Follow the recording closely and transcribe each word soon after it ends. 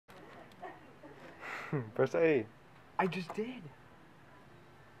Press A. I just did.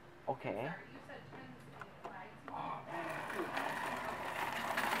 Okay.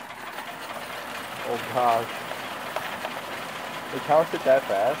 Oh gosh. They counted that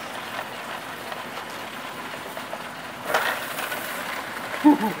fast?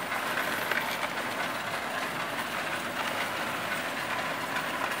 Dude,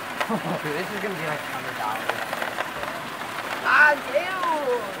 this is gonna be like $100. Ah,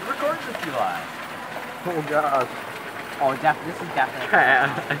 damn! Record this if you like. Oh gosh. Oh, this is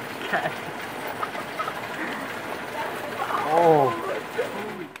definitely. Oh.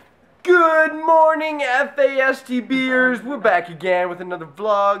 Good morning, FASTBers. We're back again with another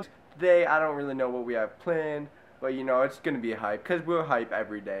vlog. Today, I don't really know what we have planned, but you know, it's gonna be a hype, because we're hype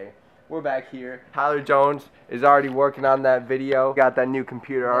every day. We're back here. Tyler Jones is already working on that video. Got that new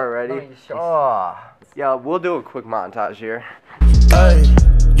computer already. Oh. Yeah, we'll do a quick montage here. Hey,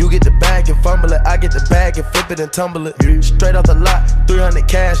 you get the bag and fumble it, I get the bag and flip it and tumble it. Straight off the lot, 300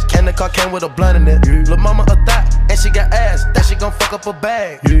 cash, and the car came with a blunt in it. Lil' mama a thot, and she got ass, that she gon' fuck up a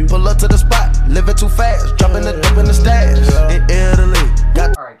bag. Pull up to the spot, living too fast, dropping the dip in the stash. In Italy.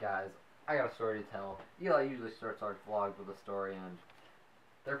 Alright guys, I got a story to tell. Eli usually starts our vlogs with a story, and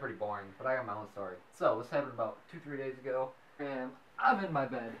they're pretty boring, but I got my own story. So, this happened about 2-3 days ago, and I'm in my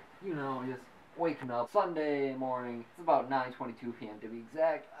bed, you know, just waking up. Sunday morning, it's about 9:22 p.m. to be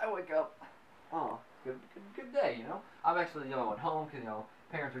exact. I wake up, oh, good day, you know. I'm actually, you know, at home, because, you know,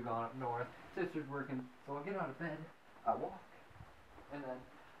 parents are gone up north, sister's working, so I get out of bed, I walk, and then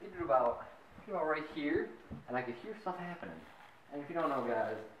get to about right here, and I could hear stuff happening. And if you don't know,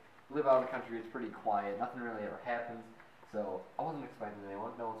 guys, live out in the country, it's pretty quiet, nothing really ever happens. So, I wasn't expecting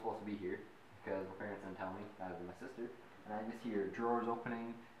anyone, no one's supposed to be here, because my parents didn't tell me, neither did my sister, and I just hear drawers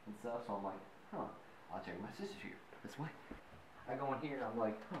opening and stuff, so I'm like, huh, I'll check my sister's here, this way. I go in here, I'm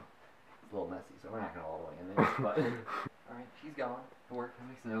like, huh, it's a little messy, so we're not going all the way in there, but, alright, she's gone, it worked, that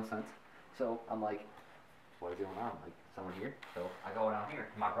makes no sense. So, I'm like, what is going on, like, someone here? So, I go down here,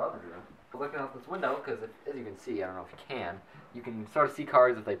 my brother's room, looking out this window, because as you can see, I don't know if you can sort of see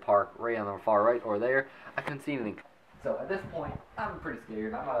cars if they park right on the far right or there. I couldn't see anything. So at this point, I'm pretty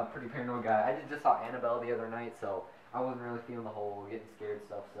scared. I'm a pretty paranoid guy. I just saw Annabelle the other night, so I wasn't really feeling the whole getting scared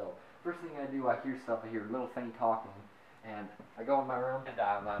stuff. So first thing I do, I hear stuff. I hear little faint talking, and I go in my room and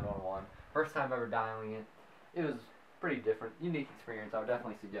dial 911. First time ever dialing it. It was pretty different, unique experience. I would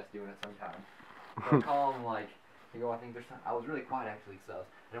definitely suggest doing it sometime. So I call them like, I think there's something. I was really quiet actually, so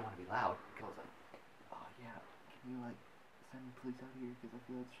I didn't want to be loud. I was like, oh yeah, can you like send the police out here because I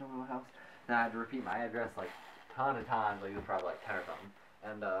feel like it's showing my house. And I had to repeat my address like ton of times, like it was probably like 10 or something.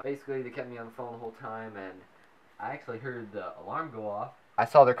 And basically they kept me on the phone the whole time, and I actually heard the alarm go off. I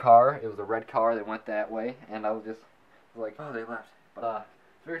saw their car, it was a red car that went that way, and I was just like, oh, they left. But I was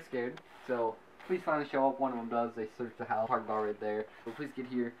very scared. So police finally show up, one of them does, they search the house, parked bar right there. So police get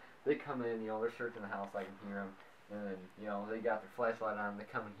here, they come in, you know, they're searching the house, I can hear them. And then, you know, they got their flashlight on, they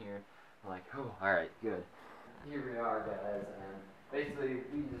come in here. I'm like, oh, alright, good. Here we are, guys, and basically,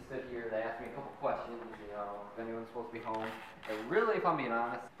 we just sit here, they asked me a couple questions, you know, if anyone's supposed to be home. And really, if I'm being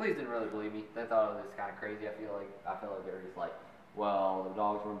honest, police didn't really believe me. They thought it was kind of crazy. I feel like they were just like, well, the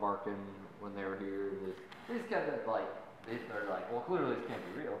dogs weren't barking when they were here. They just kind of like, they're like, well, clearly this can't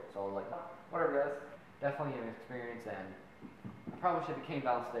be real. So I was like, oh, whatever, guys. Definitely an experience, and I probably should have came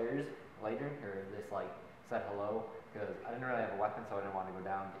downstairs later, or just like said hello, because I didn't really have a weapon, so I didn't want to go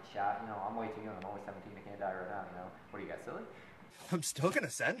down and get shot. You know, I'm way too young. I'm only 17. I can't die right now, you know. What are you guys, silly? I'm still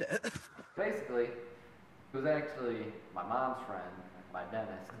gonna send it. Basically, it was actually my mom's friend, my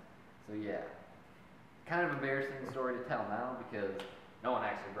dentist. So yeah, kind of embarrassing story to tell now because no one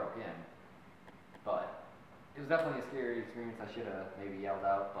actually broke in. But it was definitely a scary experience. I should have maybe yelled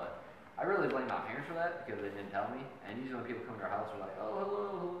out, but I really blame my parents for that because they didn't tell me. And usually when people come to our house, they're like, oh,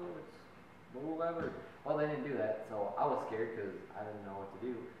 hello, it's whatever. Well, they didn't do that, so I was scared because I didn't know what to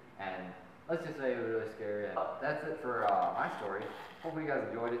do. And let's just say it was really scary. And that's it for my story. Hopefully you guys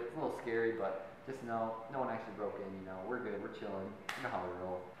enjoyed it. It's a little scary, but just know no one actually broke in. You know, we're good. We're chilling. You know how we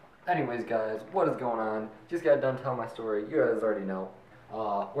roll. Anyways, guys, what is going on? Just got done telling my story. You guys already know.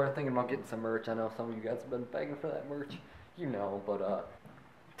 We're thinking about getting some merch. I know some of you guys have been begging for that merch. You know, but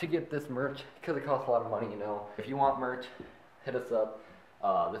to get this merch, because it costs a lot of money, you know. If you want merch, hit us up.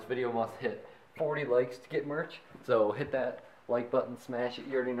 This video must hit 40 likes to get merch, so hit that like button, smash it.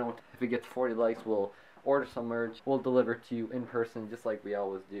 You already know if it gets 40 likes, we'll order some merch. We'll deliver to you in person just like we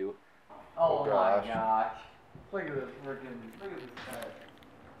always do. Oh my gosh. Look at this freaking, look at this guy.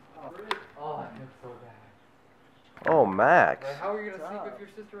 Oh, really? Oh, I feel so bad. Oh, Max. Like, how are you going to sleep if your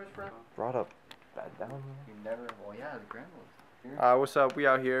sister was friend? Brought up bed down here? You never, well yeah, the grandma's. What's up? We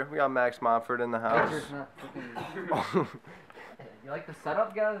out here. We got Max Montfort in the house. You like the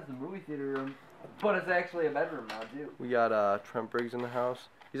setup, guys? The movie theater room. But it's actually a bedroom now, too. We got Trent Briggs in the house.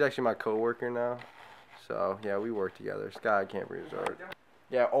 He's actually my co-worker now. So, yeah, we work together. Sky Camping Resort.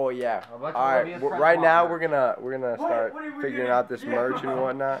 Yeah, oh yeah. Alright, right now we're gonna start figuring out this merch and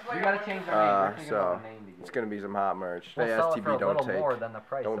whatnot. We gotta change our name. So, it's gonna be some hot merch. We'll sell it for a don't little take, more than the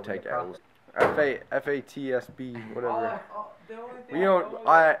price don't that we take get L's. profit. FATSB, whatever. We don't,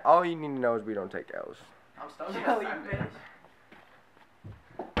 all you need to know is we don't take L's. I'm still jellyfish.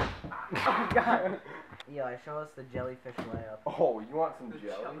 Oh god. Eli, show us the jellyfish layup. Oh, you want some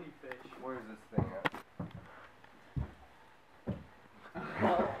jellyfish? Where's this thing at?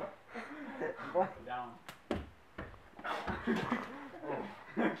 Down.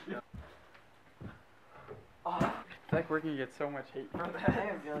 I feel like we're gonna get so much hate from that. I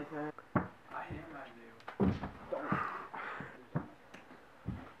am jellyfish. I am, I do.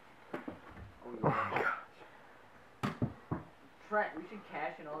 Trent, we should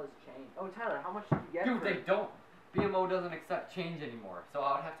cash in all this change. Oh, Tyler, how much did you get? Dude, they don't. BMO doesn't accept change anymore. So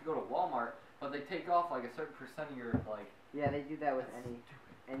I would have to go to Walmart, but they take off like a certain percent of your, like... Yeah, they do that with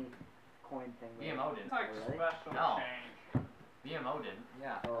any coin thing. BMO didn't. It's like Really? special No. change. BMO didn't.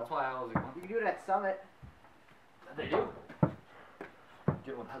 Yeah, Oh. that's why I was like, You can do it at Summit. they do.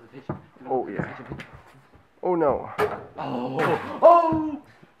 Get one hesitation. Oh, yeah. Oh, no. Oh! Oh!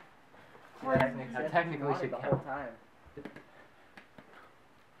 Yeah, That technically should the count. whole time.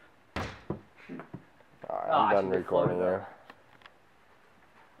 Alright, Oh, I I'm done should be recording floating. there.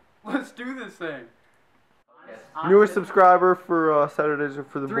 Let's do this thing. Newest subscriber for Saturdays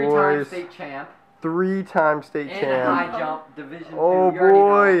for the Three-time boys. state champ. 3-time state And champ. high jump division 2. Oh, You already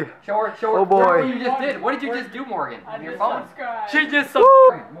boy. know. Show her, show her. Oh, boy. Show her what you just did. What did you just do, Morgan? On your phone. Subscribe. She just Woo!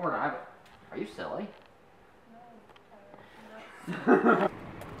 subscribed. Morgan, are you silly?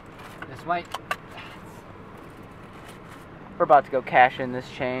 This might. We're about to go cash in this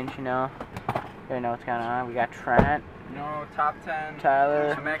change, you know. You know what's going on. We got Trent, No, top 10.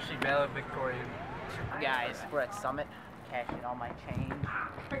 Tyler. I'm actually valedictorian. Guys, we're at Summit. Cashing all my change.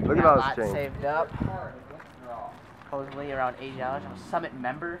 Look at Got a all lot this change. saved up. Supposedly around $80. I'm a Summit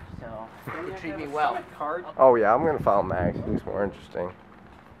member, so they treat me well. Card. Oh, yeah, I'm going to follow Max. He's more interesting.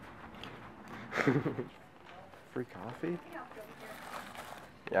 Free coffee?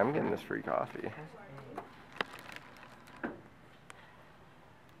 Yeah, I'm getting this free coffee.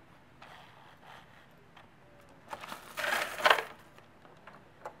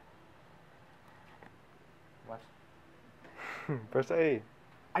 Press A.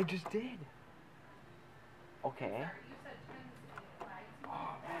 I just did. Okay.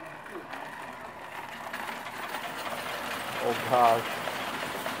 Oh, gosh.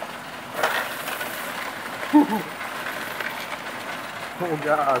 Oh,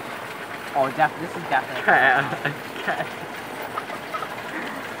 gosh. Oh, this is definitely.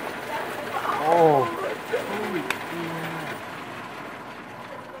 Oh.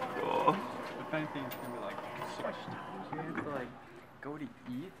 If anything, it's gonna be like so much time. You have to like go to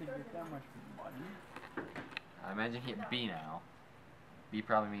eat to get that much money. I imagine hit B now. B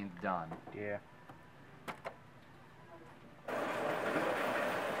probably means done. Yeah.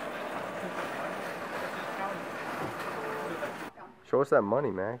 Show us that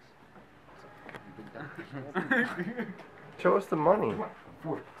money, Max. Show us the money.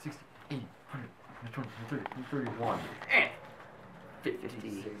 4, 60, 80, 100, 120, 130, 131. And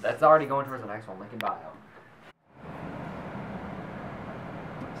 50. That's already going towards the next one. Link in bio.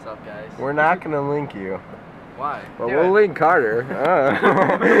 What's up, guys? We're not going to link you. Why? But we'll link Carter.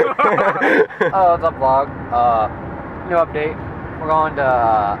 Oh, what's up, vlog? New update. We're going to.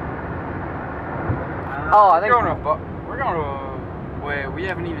 Oh, I think. We're going to. Wait, we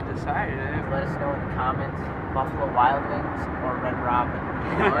haven't even decided. Let us know in the comments, Buffalo Wild Wings or Red Robin.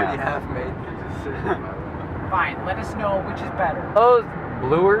 You already have made the decision. Fine, let us know which is better. Those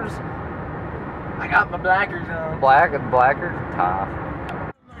bluers. I got my blackers on. Black and blackers. Tough.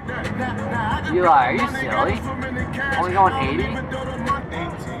 Eli, are you silly? Only going 80?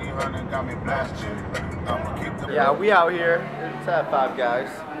 Yeah, we out here. It's at Five Guys.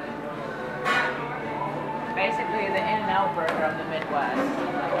 Basically the In-N-Out burger of the Midwest.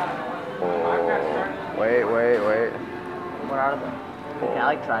 Oh. Wait. What are them? Can I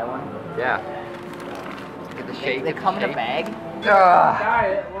like try one? Yeah. Get the shake. They come in a bag?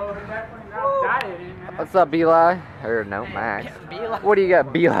 Diet. Well, we're definitely not dieting. What's up, Eli? Or no, Max. Beeline. What do you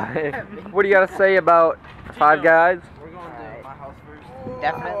got, Eli? What do you got to say about Five Guys? We're going to my house first.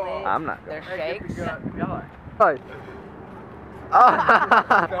 Definitely. I'm not They're going. shakes.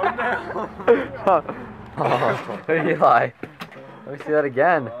 Oh, Eli. Let me see that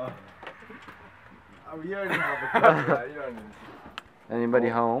again. You already have a cup. You don't need to. Anybody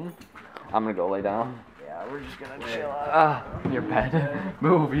home? I'm gonna go lay down. Yeah, we're just gonna chill out. Your bed.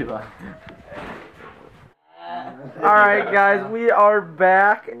 Move, Eli. Alright guys, we are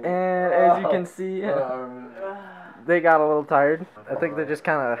back, and as you can see, they got a little tired. I think they're just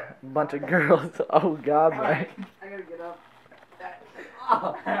kind of a bunch of girls. Oh god, man. I gotta get up.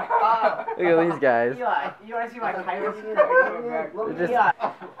 Look at these guys. Eli, you wanna see my pirate skin? They're just,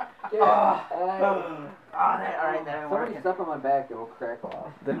 Alright, then. Somebody step on my back, it will crack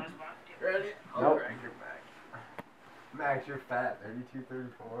off. Ready? I'll Nope. crack your back. Max, you're fat. 32,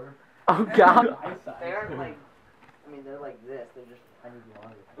 34. oh god. They aren't like, I mean, they're like this. They're just, I need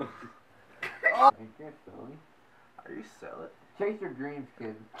longer. You can't sell me. Are you sell it? Chase your dreams,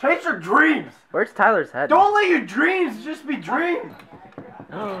 kid. Chase your dreams! Where's Tyler's head? Don't let your dreams just be dreams!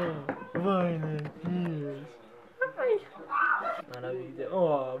 Oh, boy. Come here.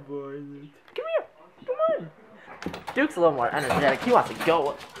 Come on. Duke's a little more energetic. He wants to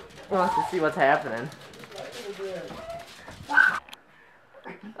go. He wants to see what's happening.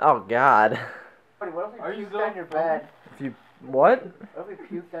 Oh, God. What if Are we you puked so on your bed? If you... What? What if we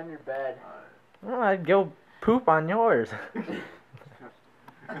puked on your bed? Well, I'd go poop on yours.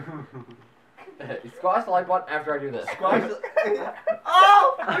 Squash the like button after I do this.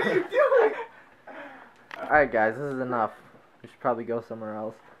 Oh! What are you doing? Alright, guys. This is enough. We should probably go somewhere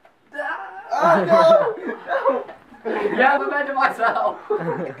else. Oh, no! Yeah, I'm amending myself.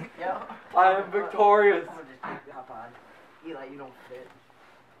 Yeah. I am victorious. I'm gonna just take the hop on. Eli, you don't fit.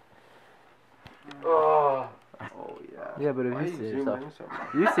 Oh. Oh, yeah. Yeah, but if Why you you see zoom yourself... in so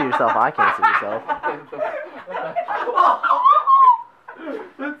much? You see yourself, I can't see yourself.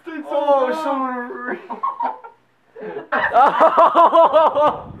 Let's take someone.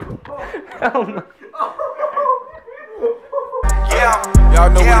 Oh, no. Yeah, y'all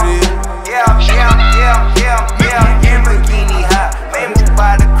know what it is.